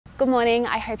Good morning,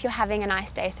 I hope you're having a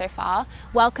nice day so far.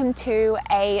 Welcome to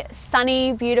a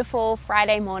sunny, beautiful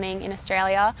Friday morning in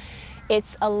Australia.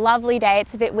 It's a lovely day,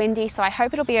 it's a bit windy, so I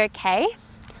hope it'll be okay,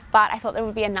 but I thought that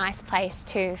would be a nice place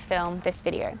to film this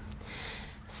video.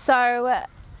 So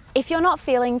if you're not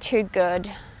feeling too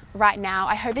good right now,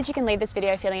 I hope that you can leave this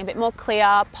video feeling a bit more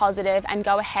clear, positive, and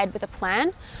go ahead with a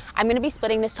plan. I'm going to be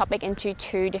splitting this topic into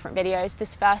two different videos.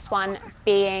 This first one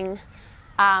being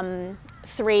the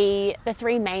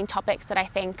three main topics that I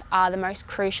think are the most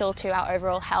crucial to our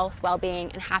overall health,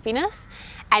 well-being, and happiness.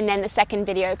 And then the second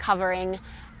video covering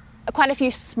quite a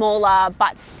few smaller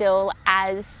but still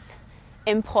as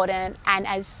important and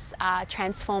as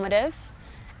transformative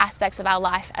aspects of our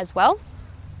life as well.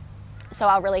 So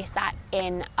I'll release that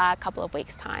in a couple of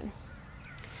weeks' time.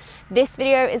 This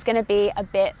video is going to be a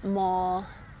bit more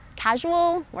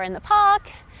casual. We're in the park.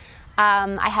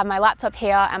 I have my laptop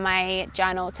here and my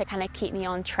journal to kind of keep me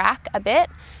on track a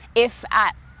bit. If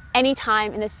at any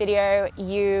time in this video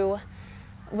you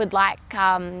would like,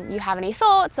 you have any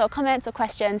thoughts or comments or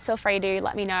questions, feel free to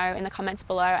let me know in the comments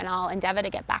below and I'll endeavour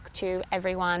to get back to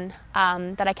everyone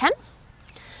that I can.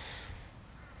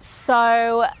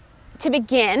 So to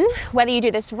begin, whether you do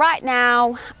this right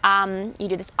now, you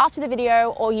do this after the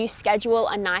video, or you schedule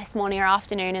a nice morning or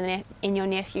afternoon in your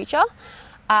near future,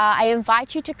 I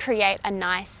invite you to create a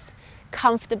nice,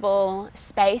 comfortable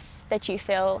space that you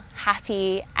feel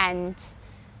happy and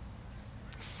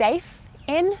safe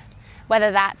in, whether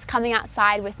that's coming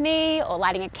outside with me or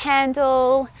lighting a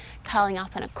candle, curling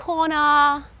up in a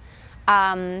corner,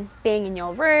 being in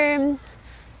your room,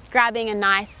 grabbing a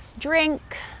nice drink,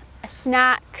 a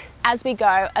snack. As we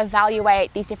go,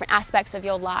 evaluate these different aspects of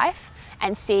your life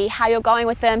and see how you're going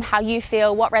with them, how you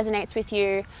feel, what resonates with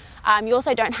you. You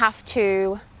also don't have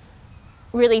to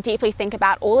really deeply think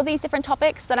about all of these different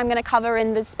topics that I'm going to cover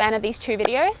in the span of these two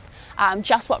videos,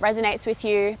 just what resonates with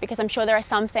you, because I'm sure there are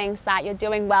some things that you're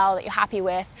doing well, that you're happy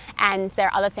with, and there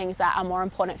are other things that are more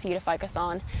important for you to focus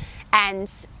on. And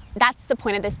that's the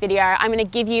point of this video. I'm going to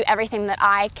give you everything that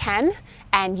I can,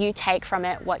 and you take from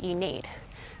it what you need.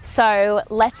 So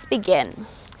let's begin.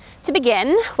 To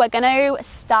begin, we're going to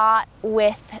start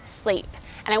with sleep.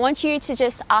 And I want you to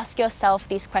just ask yourself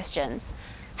these questions.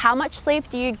 How much sleep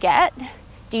do you get?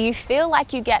 Do you feel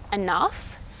like you get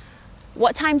enough?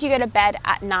 What time do you go to bed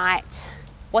at night?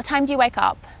 What time do you wake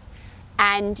up?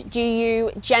 And do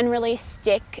you generally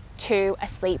stick to a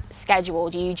sleep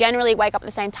schedule? Do you generally wake up at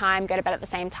the same time, go to bed at the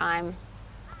same time,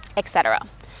 etc.?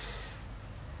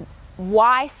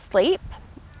 Why sleep?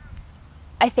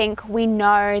 I think we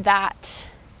know that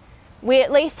we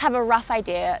at least have a rough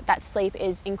idea that sleep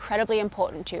is incredibly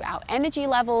important to our energy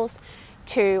levels,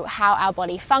 to how our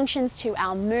body functions, to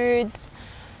our moods.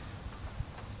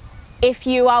 If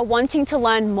you are wanting to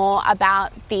learn more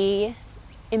about the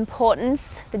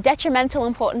importance, the detrimental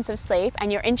importance of sleep,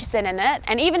 and you're interested in it,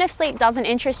 and even if sleep doesn't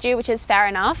interest you, which is fair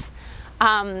enough,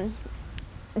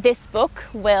 this book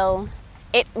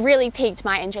it really piqued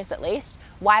my interest at least.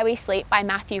 Why We Sleep by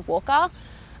Matthew Walker.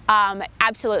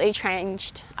 Absolutely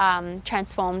changed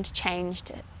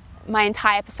my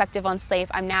entire perspective on sleep.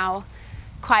 I'm now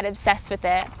quite obsessed with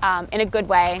it in a good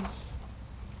way,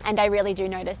 and I really do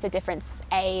notice the difference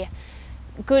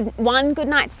good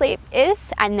night's sleep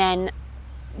is, and then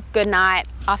good night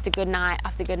after good night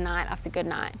after good night after good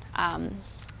night.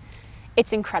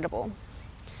 It's incredible.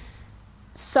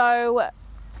 So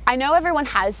I know everyone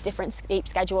has different sleep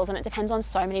schedules and it depends on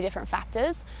so many different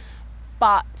factors,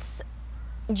 but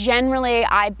generally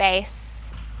I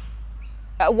base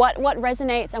what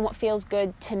resonates and what feels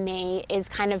good to me is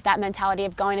kind of that mentality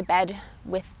of going to bed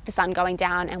with the sun going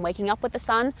down and waking up with the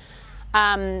sun.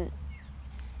 I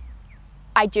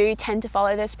do tend to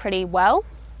follow this pretty well.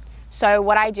 So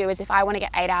what I do is if I want to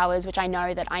get 8 hours, which I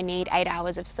know that I need 8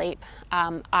 hours of sleep,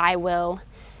 I will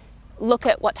look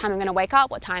at what time I'm going to wake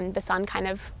up, what time the sun kind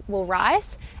of will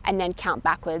rise, and then count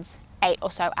backwards 8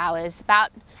 or so hours,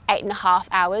 about 8.5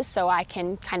 hours, so I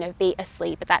can kind of be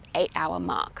asleep at that 8-hour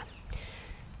mark.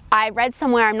 I read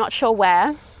somewhere, I'm not sure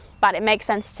where, but it makes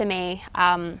sense to me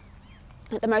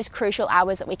that the most crucial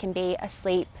hours that we can be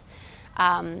asleep,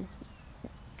 that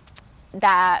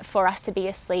for us to be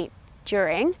asleep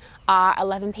during, are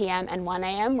 11 p.m. and 1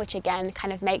 a.m., which again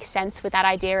kind of makes sense with that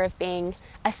idea of being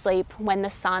asleep when the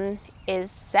sun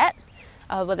is set,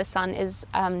 or the sun is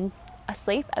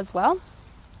asleep as well.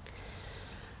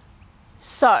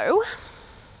 So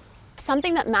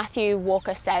something that Matthew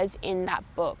Walker says in that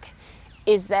book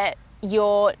is that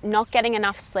you're not getting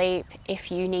enough sleep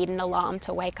if you need an alarm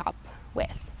to wake up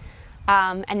with.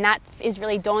 And that is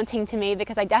really daunting to me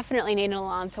because I definitely need an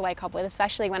alarm to wake up with,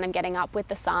 especially when I'm getting up with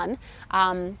the sun.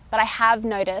 But I have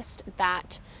noticed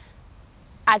that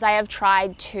as I have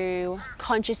tried to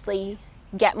consciously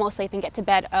get more sleep and get to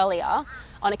bed earlier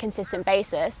on a consistent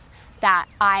basis, that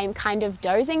I'm kind of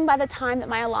dozing by the time that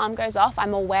my alarm goes off.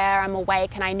 I'm aware, I'm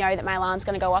awake, and I know that my alarm's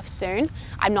going to go off soon.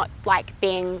 I'm not like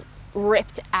being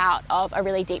ripped out of a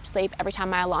really deep sleep every time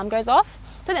my alarm goes off.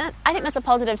 So I think that's a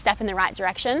positive step in the right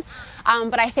direction.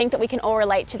 But I think that we can all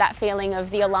relate to that feeling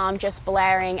of the alarm just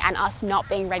blaring and us not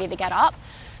being ready to get up.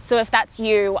 So if that's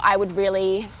you, I would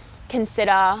really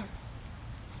consider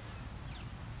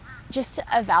just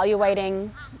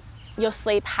evaluating your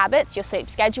sleep habits, your sleep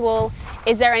schedule.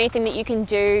 Is there anything that you can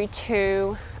do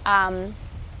to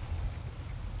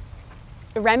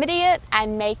remedy it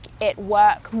and make it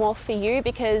work more for you?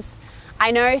 Because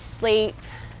I know sleep,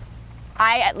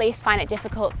 I at least find it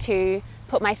difficult to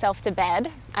put myself to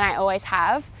bed, and I always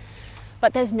have,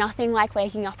 but there's nothing like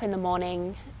waking up in the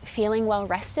morning feeling well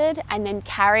rested and then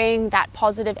carrying that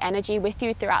positive energy with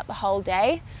you throughout the whole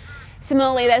day.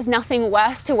 Similarly, there's nothing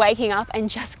worse to waking up and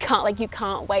just you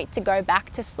can't wait to go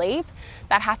back to sleep.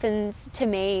 That happens to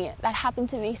me. That happened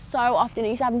to me so often. It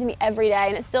used to happen to me every day,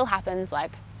 and it still happens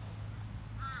like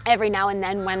every now and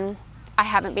then when I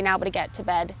haven't been able to get to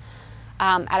bed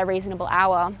at a reasonable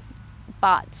hour.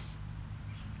 But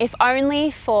if only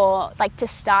for to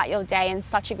start your day in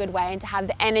such a good way and to have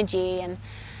the energy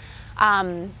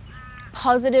and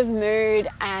positive mood,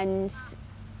 and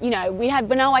we have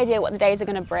no idea what the days are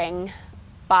going to bring,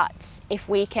 but if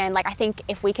we can, I think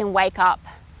if we can wake up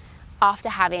after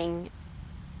having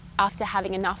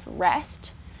enough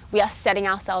rest, we are setting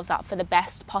ourselves up for the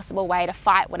best possible way to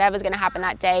fight whatever's going to happen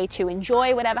that day, to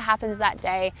enjoy whatever happens that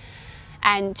day,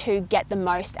 and to get the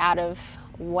most out of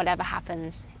whatever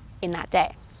happens in that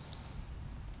day.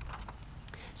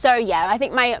 So yeah, I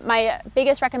think my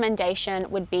biggest recommendation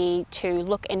would be to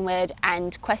look inward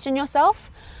and question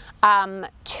yourself,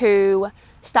 to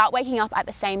start waking up at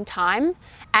the same time.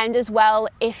 And as well,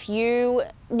 if you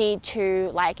need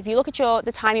to, if you look at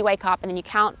the time you wake up and then you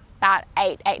count about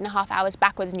 8.5 hours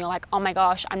backwards and you're like, oh my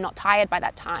gosh, I'm not tired by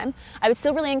that time, I would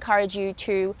still really encourage you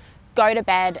to go to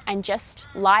bed and just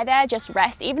lie there, just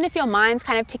rest. Even if your mind's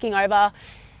kind of ticking over,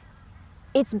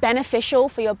 it's beneficial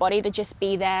for your body to just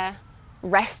be there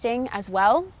resting as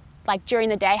well. During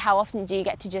the day, how often do you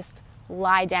get to just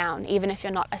lie down, even if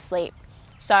you're not asleep?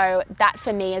 So that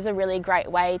for me is a really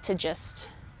great way to just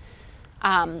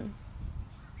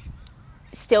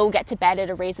still get to bed at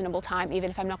a reasonable time,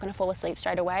 even if I'm not going to fall asleep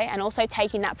straight away. And also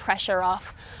taking that pressure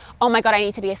off, oh my God, I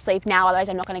need to be asleep now, otherwise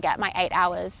I'm not going to get my 8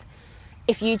 hours.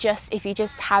 If you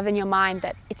just have in your mind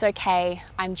that it's okay,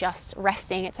 I'm just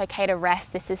resting, it's okay to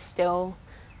rest, this is still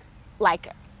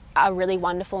a really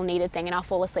wonderful needed thing, and I'll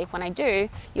fall asleep when I do,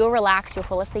 you'll relax, you'll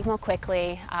fall asleep more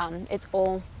quickly. It's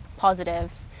all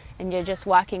positives, and you're just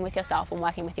working with yourself and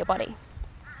working with your body.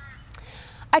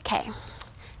 Okay,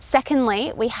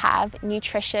 secondly, we have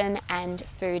nutrition and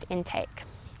food intake.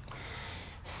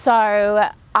 So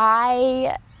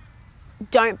I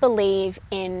don't believe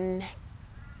in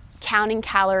counting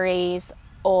calories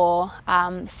or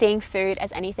seeing food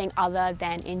as anything other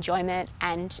than enjoyment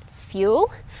and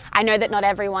fuel. I know that not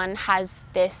everyone has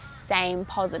this same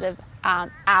positive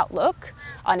outlook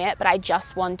on it, but I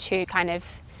just want to kind of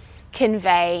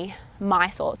convey my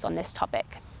thoughts on this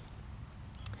topic.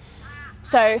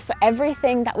 So for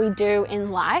everything that we do in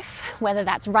life, whether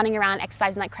that's running around,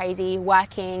 exercising like crazy,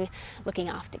 working, looking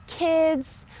after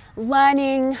kids,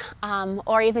 learning,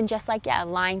 or even just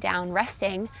lying down,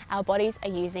 resting, our bodies are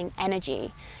using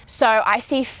energy. So I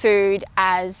see food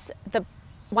as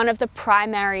one of the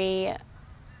primary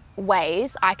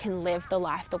ways I can live the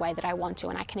life the way that I want to,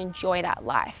 and I can enjoy that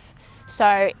life.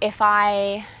 So if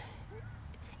I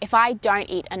don't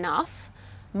eat enough,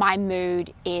 my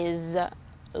mood is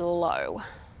low.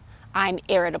 I'm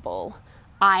irritable.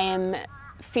 I am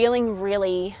feeling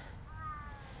really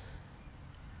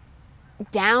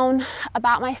down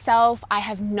about myself. I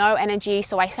have no energy,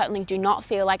 so I certainly do not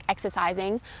feel like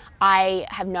exercising. I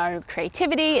have no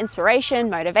creativity, inspiration,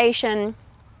 motivation.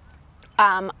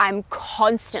 I'm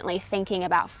constantly thinking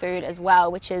about food as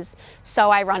well, which is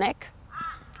so ironic.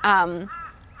 Although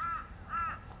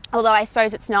I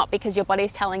suppose it's not, because your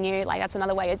body's telling you, that's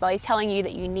another way your body's telling you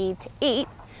that you need to eat.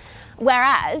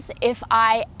 Whereas if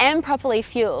I am properly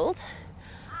fueled,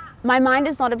 my mind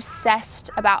is not obsessed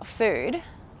about food.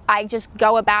 I just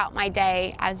go about my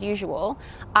day as usual.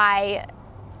 I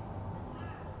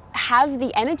have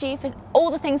the energy for all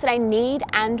the things that I need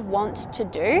and want to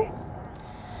do.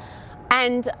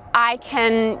 And I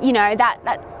can,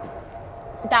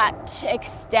 that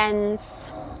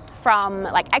extends from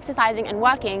like exercising and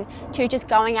working to just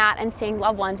going out and seeing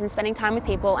loved ones and spending time with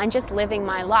people and just living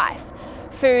my life.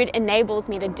 Food enables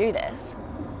me to do this.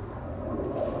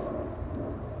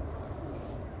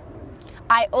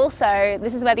 I also,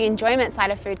 this is where the enjoyment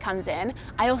side of food comes in,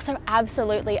 I also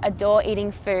absolutely adore eating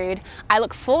food. I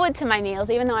look forward to my meals,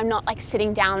 even though I'm not like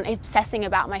sitting down obsessing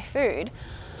about my food.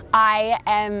 I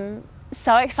am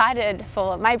so excited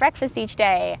for my breakfast each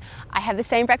day. I have the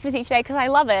same breakfast each day because I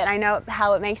love it. I know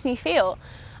how it makes me feel.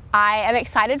 I am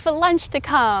excited for lunch to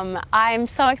come. I'm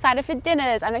so excited for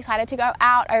dinners. I'm excited to go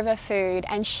out over food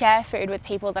and share food with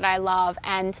people that I love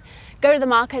and go to the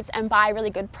markets and buy really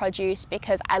good produce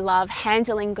because I love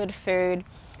handling good food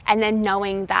and then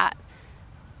knowing that,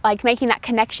 like making that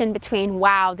connection between,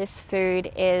 wow, this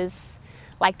food is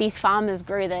like these farmers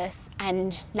grew this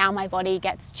and now my body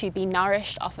gets to be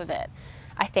nourished off of it.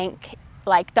 I think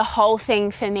like the whole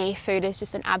thing for me, food is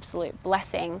just an absolute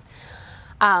blessing.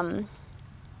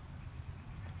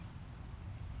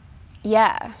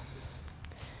 Yeah.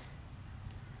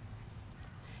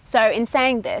 So in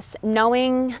saying this,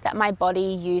 knowing that my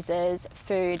body uses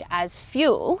food as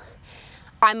fuel,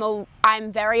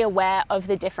 I'm very aware of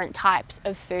the different types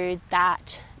of food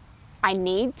that I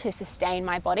need to sustain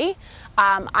my body.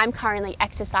 I'm currently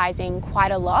exercising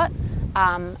quite a lot,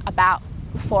 about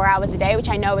 4 hours a day, which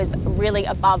I know is really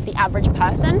above the average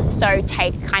person. So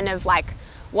take kind of like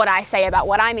what I say about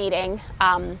what I'm eating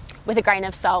with a grain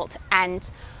of salt, and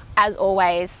as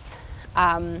always,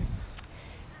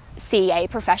 see a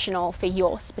professional for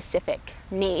your specific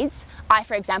needs. I,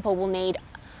 for example, will need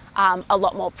a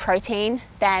lot more protein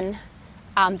than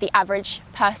the average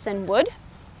person would.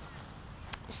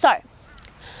 So,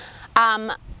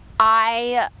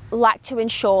 I like to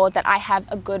ensure that I have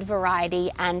a good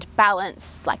variety and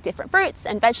balance, like different fruits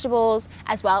and vegetables,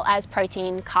 as well as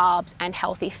protein, carbs, and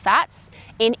healthy fats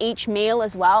in each meal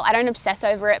as well. I don't obsess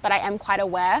over it, but I am quite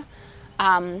aware.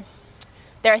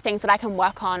 There are things that I can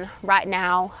work on right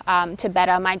now to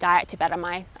better my diet, to better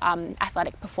my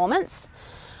athletic performance.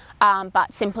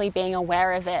 But simply being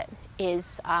aware of it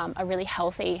is a really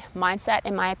healthy mindset,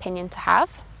 in my opinion, to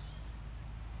have.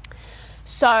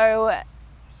 So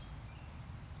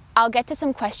I'll get to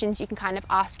some questions you can kind of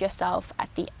ask yourself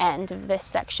at the end of this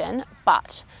section,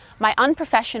 but my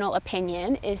unprofessional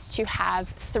opinion is to have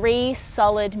 3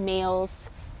 solid meals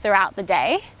throughout the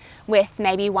day, with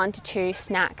maybe 1 to 2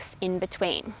 snacks in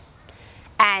between.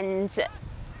 And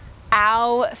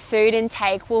our food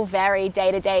intake will vary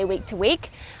day to day, week to week.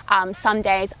 Some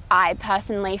days I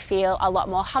personally feel a lot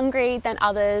more hungry than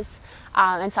others,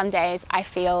 and some days I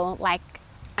feel like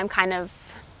I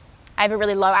have a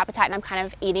really low appetite and I'm kind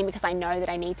of eating because I know that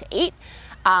I need to eat.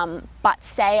 But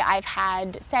say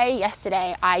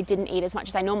yesterday I didn't eat as much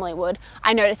as I normally would,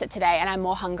 I notice it today and I'm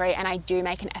more hungry, and I do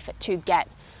make an effort to get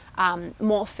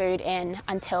more food in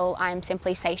until I'm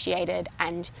simply satiated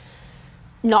and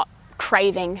not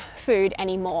craving food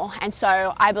anymore. And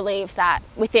so I believe that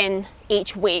within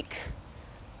each week,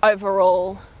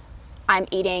 overall, I'm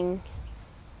eating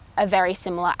a very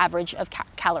similar average of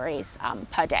calories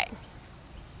per day.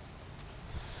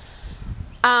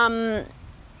 Yeah,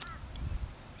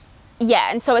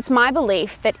 and so it's my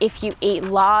belief that if you eat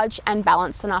large and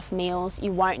balanced enough meals,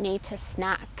 you won't need to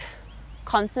snack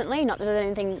constantly. Not that there's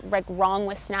anything wrong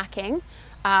with snacking,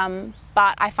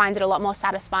 but I find it a lot more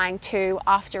satisfying to,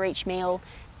 after each meal,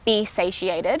 be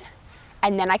satiated,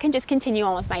 and then I can just continue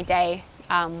on with my day,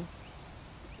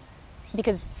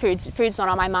 because food's not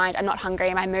on my mind. I'm not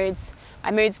hungry. My mood's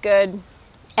good,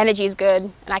 energy's good,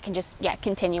 and I can just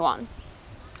continue on.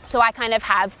 So I kind of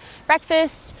have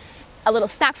breakfast, a little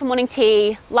snack for morning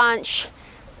tea, lunch,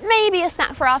 maybe a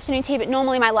snack for afternoon tea, but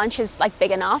normally my lunch is like big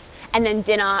enough, and then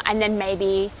dinner, and then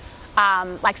maybe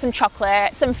like some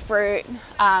chocolate, some fruit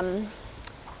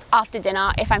after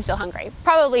dinner if I'm still hungry.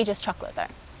 Probably just chocolate though.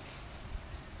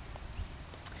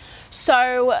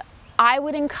 So I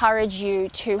would encourage you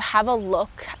to have a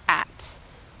look at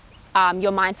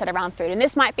your mindset around food. And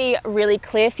this might be really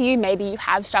clear for you. Maybe you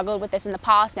have struggled with this in the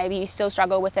past. Maybe you still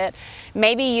struggle with it.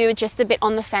 Maybe you're just a bit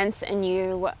on the fence and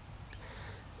you're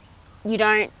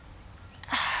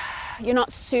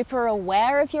not super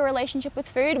aware of your relationship with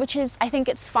food, which is, I think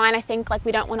it's fine. I think like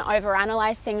we don't want to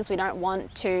overanalyze things. We don't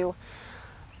want to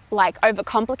like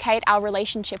overcomplicate our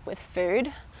relationship with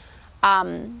food.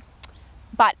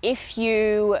 But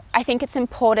I think it's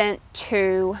important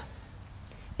to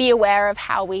be aware of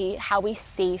how we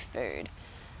see food.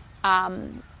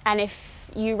 And if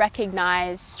you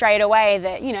recognize straight away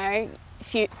that, you know,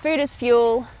 food is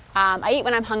fuel, I eat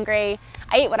when I'm hungry,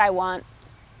 I eat what I want,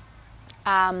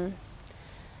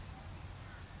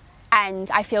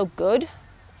 and I feel good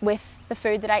with the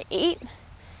food that I eat,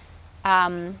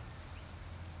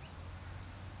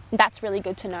 that's really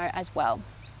good to know as well.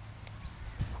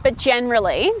 But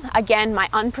generally, again, my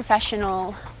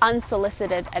unprofessional,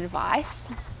 unsolicited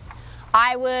advice,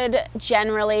 I would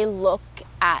generally look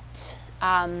at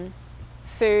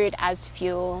food as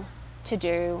fuel to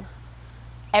do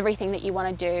everything that you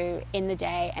want to do in the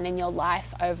day and in your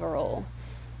life overall.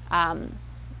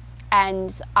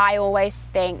 And I always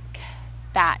think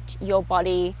that your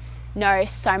body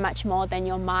knows so much more than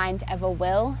your mind ever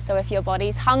will. So if your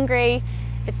body's hungry,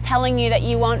 if it's telling you that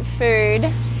you want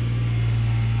food,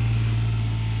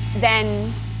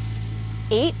 then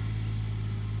eat,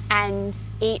 and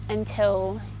eat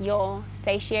until you're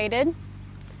satiated.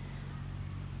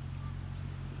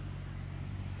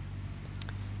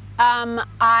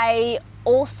 I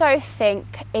also think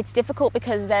it's difficult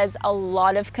because there's a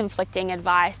lot of conflicting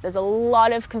advice, there's a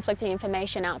lot of conflicting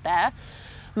information out there.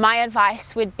 My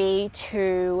advice would be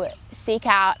to seek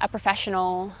out a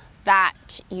professional that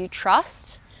you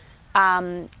trust,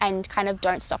 and kind of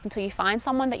don't stop until you find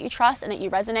someone that you trust and that you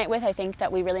resonate with. I think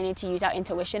that we really need to use our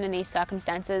intuition in these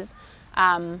circumstances,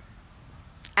 and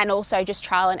also just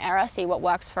trial and error, see what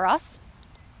works for us.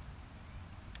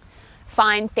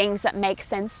 Find things that make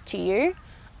sense to you.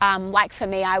 Like for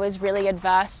me, I was really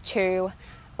adverse to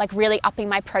like really upping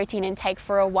my protein intake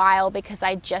for a while because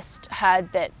I just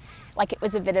heard that like it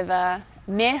was a bit of a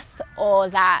myth, or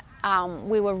that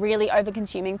we were really over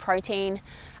consuming protein,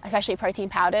 especially protein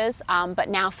powders. But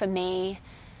now for me,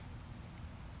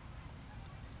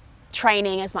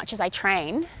 training as much as I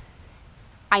train,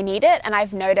 I need it. And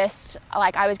I've noticed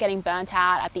like I was getting burnt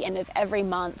out at the end of every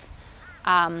month,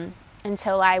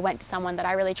 until I went to someone that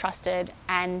I really trusted,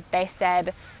 and they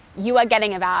said, you are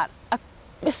getting about a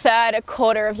third, a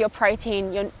quarter of your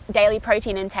protein, your daily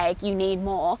protein intake, you need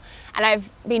more. And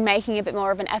I've been making a bit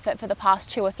more of an effort for the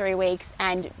past 2 or 3 weeks,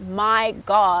 and my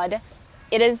God,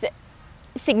 it has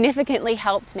significantly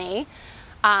helped me.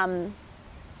 And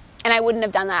I wouldn't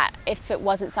have done that if it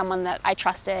wasn't someone that I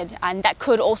trusted and that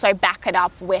could also back it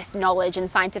up with knowledge and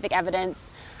scientific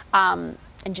evidence, and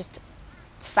just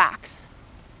facts.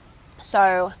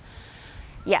 So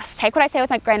yes, take what I say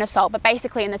with a grain of salt, but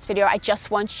basically in this video, I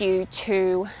just want you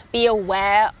to be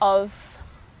aware of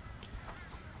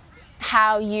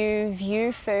how you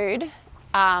view food,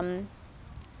 and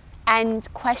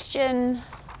question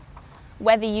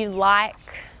whether you like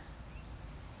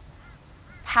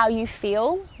how you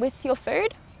feel with your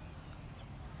food.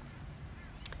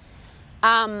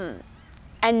 And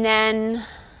then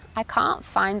I can't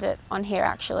find it on here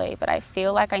actually, but I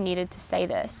feel like I needed to say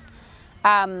this.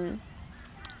 I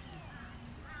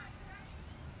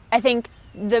think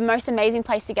the most amazing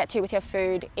place to get to with your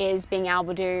food is being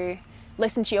able to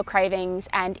listen to your cravings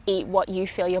and eat what you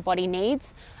feel your body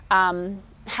needs.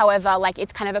 However, like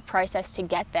it's kind of a process to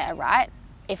get there, right?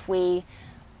 If we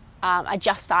are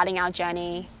just starting our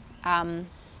journey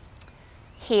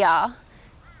here,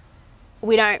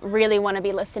 we don't really want to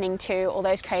be listening to all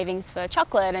those cravings for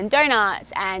chocolate and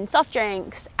donuts and soft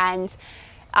drinks and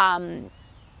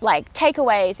like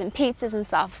takeaways and pizzas and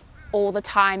stuff all the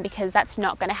time, because that's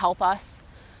not going to help us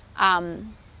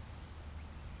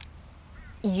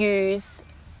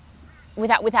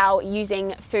without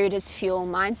using food as fuel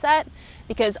mindset.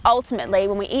 Because ultimately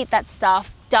when we eat that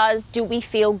stuff, do we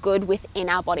feel good within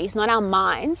our bodies, not our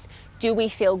minds? Do we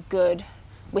feel good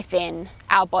within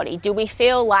our body? Do we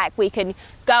feel like we can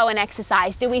go and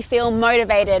exercise? Do we feel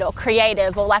motivated or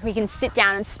creative, or like we can sit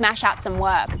down and smash out some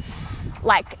work?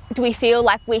 Like, do we feel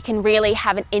like we can really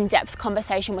have an in-depth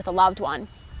conversation with a loved one?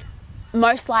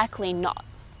 Most likely not.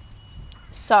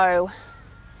 So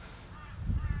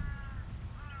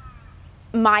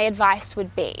my advice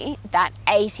would be that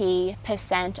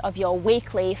 80% of your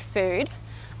weekly food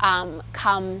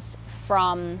comes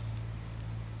from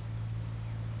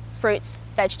fruits,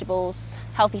 vegetables,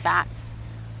 healthy fats,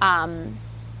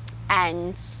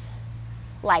 and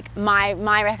like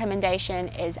my recommendation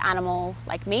is animal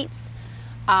like meats,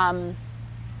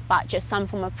 but just some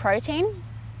form of protein.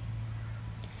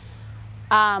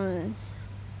 And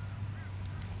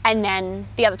then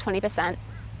the other 20%,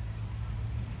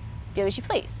 do as you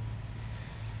please.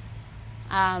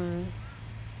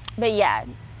 But yeah,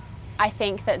 I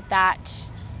think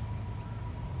that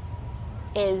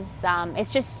is,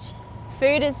 it's just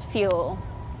food is fuel,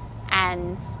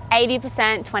 and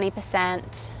 80%,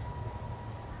 20%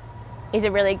 is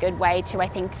a really good way to, I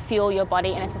think, fuel your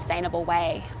body in a sustainable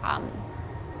way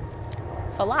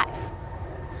for life.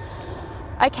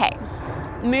 Okay,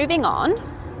 moving on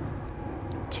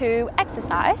to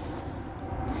exercise.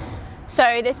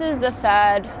 So this is the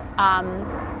third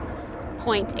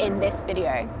point in this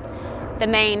video. The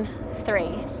main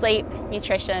three: sleep,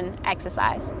 nutrition,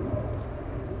 exercise.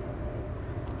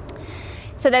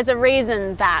 So there's a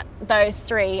reason that those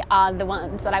three are the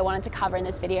ones that I wanted to cover in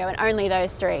this video, and only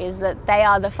those three, is that they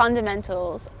are the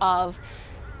fundamentals of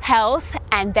health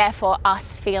and therefore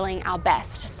us feeling our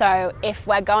best. So if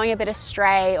we're going a bit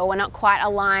astray or we're not quite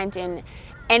aligned in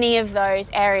any of those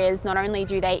areas, not only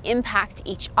do they impact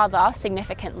each other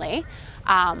significantly,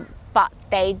 but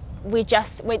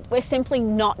we're simply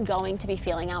not going to be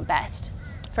feeling our best.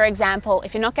 For example,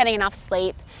 if you're not getting enough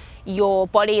sleep, your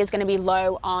body is going to be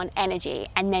low on energy,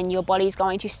 and then your body is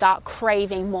going to start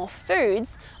craving more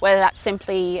foods, whether that's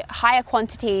simply higher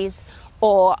quantities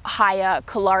or higher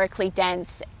calorically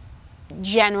dense,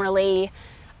 generally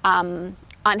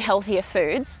unhealthier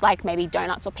foods like maybe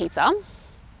donuts or pizza,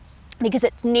 because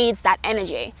it needs that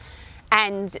energy.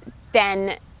 And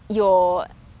then you're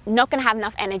not going to have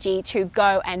enough energy to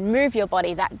go and move your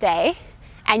body that day,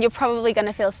 and you're probably going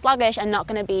to feel sluggish and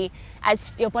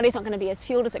your body's not going to be as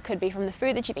fueled as it could be from the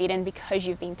food that you've eaten because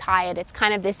you've been tired. It's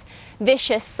kind of this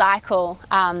vicious cycle,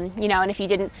 and if you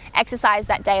didn't exercise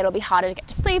that day, it'll be harder to get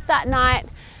to sleep that night,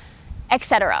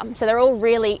 etc. So they're all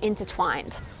really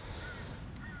intertwined.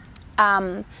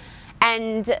 And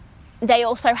they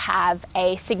also have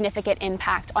a significant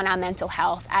impact on our mental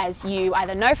health, as you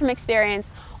either know from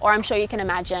experience or I'm sure you can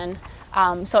imagine.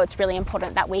 So it's really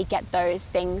important that we get those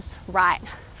things right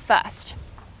first.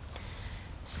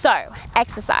 So,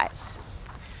 exercise.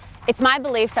 It's my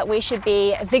belief that we should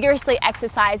be vigorously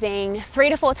exercising 3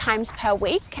 to 4 times per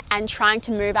week and trying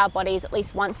to move our bodies at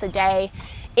least once a day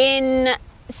in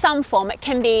some form. It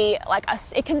can be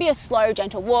a slow,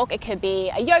 gentle walk, it could be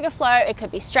a yoga flow, it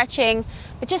could be stretching,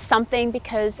 but just something,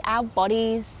 because our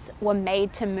bodies were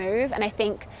made to move. And I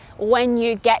think when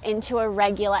you get into a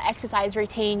regular exercise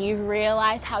routine, you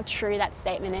realize how true that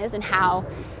statement is, and how,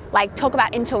 talk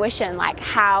about intuition,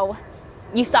 how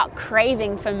you start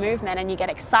craving for movement and you get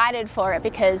excited for it,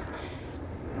 because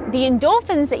the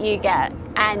endorphins that you get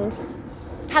and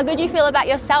how good you feel about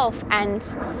yourself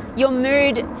and your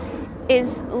mood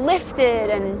is lifted,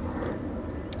 and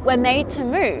we're made to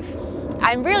move.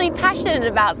 I'm really passionate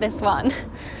about this one.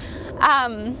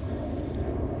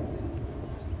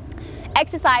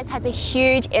 Exercise has a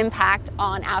huge impact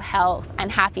on our health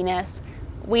and happiness.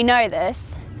 We know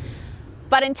this.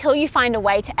 But until you find a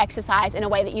way to exercise in a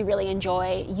way that you really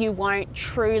enjoy, you won't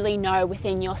truly know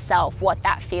within yourself what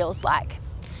that feels like.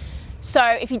 So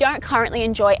if you don't currently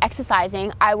enjoy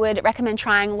exercising, I would recommend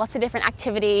trying lots of different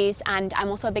activities, and I'm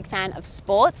also a big fan of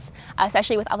sports,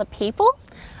 especially with other people.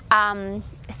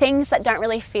 Things that don't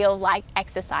really feel like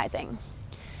exercising.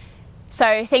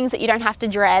 So things that you don't have to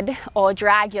dread or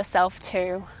drag yourself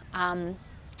to.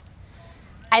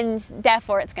 And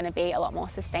therefore it's going to be a lot more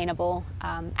sustainable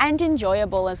and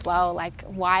enjoyable as well.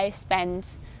 Why spend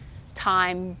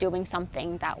time doing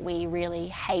something that we really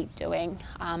hate doing?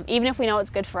 Even if we know it's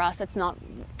good for us, it's not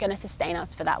going to sustain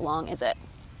us for that long, is it?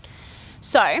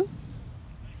 So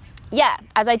yeah,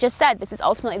 as I just said, this is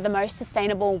ultimately the most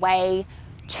sustainable way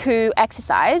to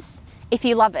exercise if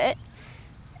you love it.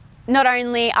 Not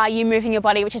only are you moving your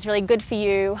body, which is really good for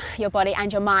you, your body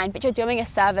and your mind, but you're doing a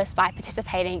service by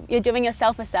participating. You're doing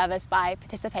yourself a service by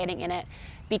participating in it,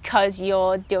 because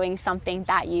you're doing something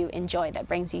that you enjoy, that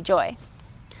brings you joy.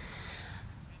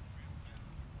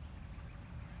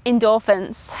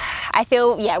 Endorphins. I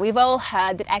feel, we've all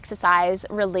heard that exercise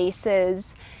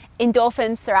releases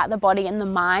endorphins throughout the body and the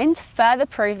mind, further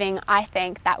proving, I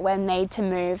think, that we're made to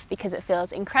move, because it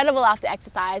feels incredible after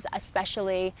exercise,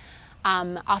 especially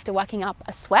after working up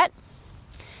a sweat.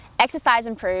 Exercise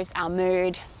improves our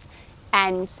mood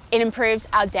and it improves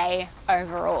our day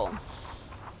overall.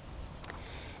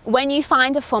 When you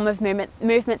find a form of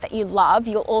movement that you love,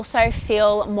 you'll also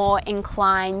feel more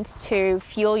inclined to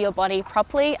fuel your body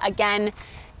properly. Again,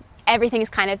 everything is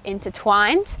kind of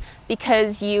intertwined,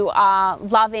 because you are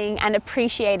loving and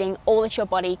appreciating all that your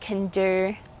body can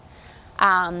do,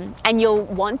 and you'll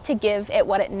want to give it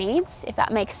what it needs, if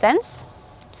that makes sense.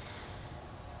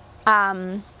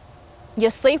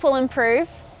 Your sleep will improve,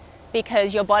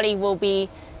 because your body will be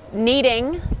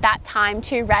needing that time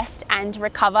to rest and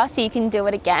recover so you can do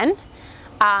it again.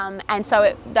 And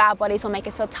so our bodies will make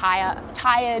us feel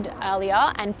tired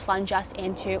earlier and plunge us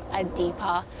into a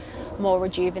deeper, more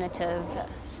rejuvenative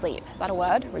sleep. Is that a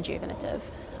word? Rejuvenative?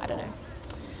 I don't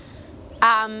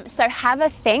know. So have a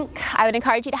think. I would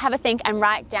encourage you to have a think and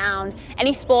write down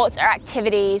any sports or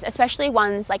activities, especially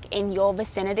ones in your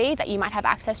vicinity that you might have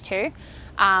access to,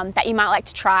 that you might like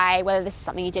to try, whether this is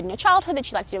something you did in your childhood that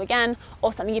you'd like to do again,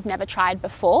 or something you've never tried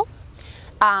before.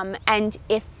 And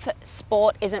if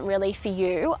sport isn't really for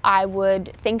you, I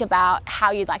would think about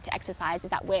how you'd like to exercise.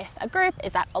 Is that with a group?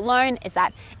 Is that alone? Is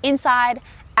that inside,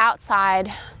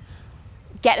 outside?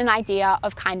 Get an idea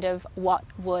of kind of what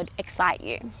would excite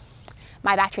you.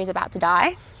 My battery's about to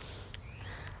die.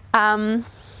 I'll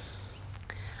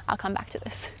come back to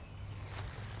this.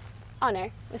 Oh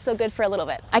no, we're still good for a little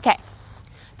bit. Okay.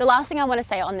 The last thing I want to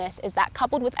say on this is that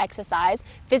coupled with exercise,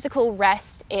 physical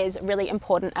rest is really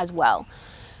important as well.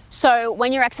 So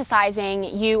when you're exercising,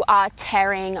 you are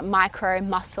tearing micro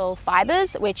muscle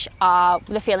fibers, which are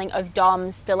the feeling of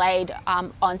DOMS, delayed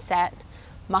onset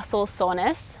muscle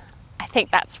soreness. I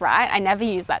think that's right. I never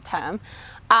use that term.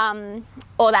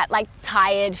 Or that like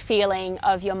tired feeling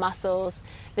of your muscles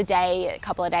a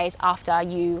couple of days after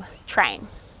you train.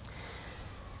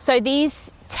 So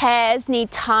these tears need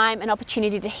time and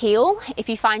opportunity to heal. If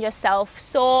you find yourself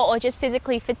sore or just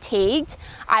physically fatigued,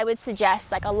 I would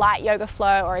suggest like a light yoga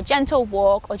flow or a gentle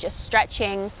walk or just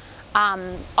stretching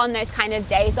on those kind of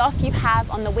days off you have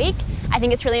on the week. I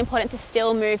think it's really important to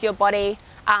still move your body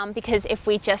because if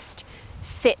we just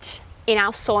sit in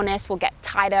our soreness, we'll get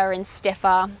tighter and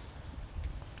stiffer,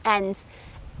 and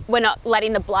we're not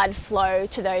letting the blood flow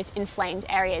to those inflamed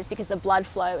areas because the blood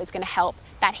flow is going to help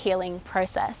that healing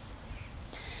process.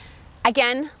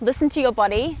 Again, listen to your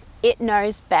body. It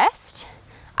knows best,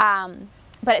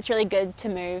 but it's really good to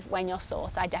move when you're sore,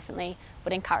 so I definitely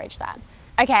would encourage that.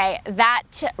 Okay,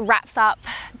 that wraps up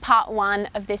part 1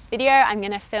 of this video. I'm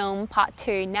going to film part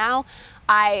 2 now.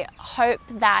 I hope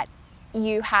that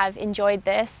you have enjoyed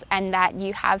this and that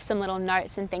you have some little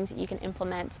notes and things that you can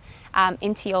implement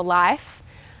into your life.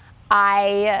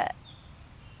 I'm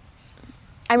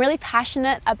really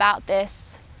passionate about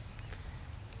this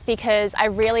because I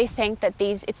really think that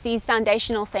it's these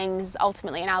foundational things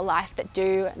ultimately in our life that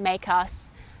do make us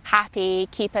happy,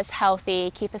 keep us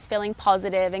healthy, keep us feeling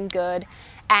positive and good.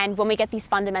 And when we get these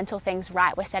fundamental things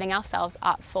right, we're setting ourselves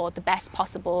up for the best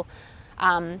possible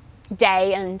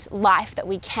day and life that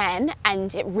we can,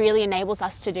 and it really enables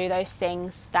us to do those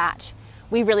things that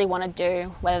we really want to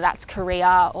do, whether that's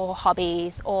career or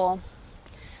hobbies or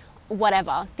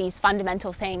whatever. These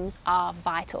fundamental things are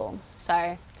vital.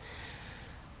 So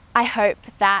I hope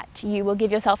that you will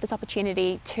give yourself this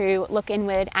opportunity to look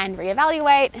inward and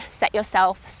reevaluate, set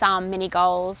yourself some mini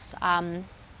goals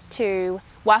to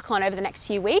work on over the next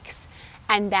few weeks,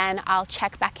 and then I'll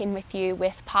check back in with you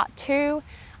with part 2,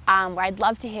 where I'd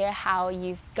love to hear how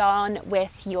you've gone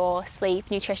with your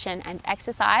sleep, nutrition and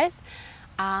exercise,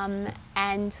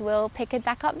 and we'll pick it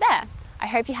back up there. I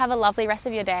hope you have a lovely rest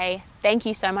of your day. Thank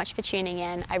you so much for tuning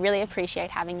in. I really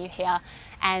appreciate having you here,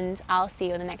 and I'll see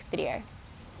you in the next video.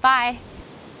 Bye.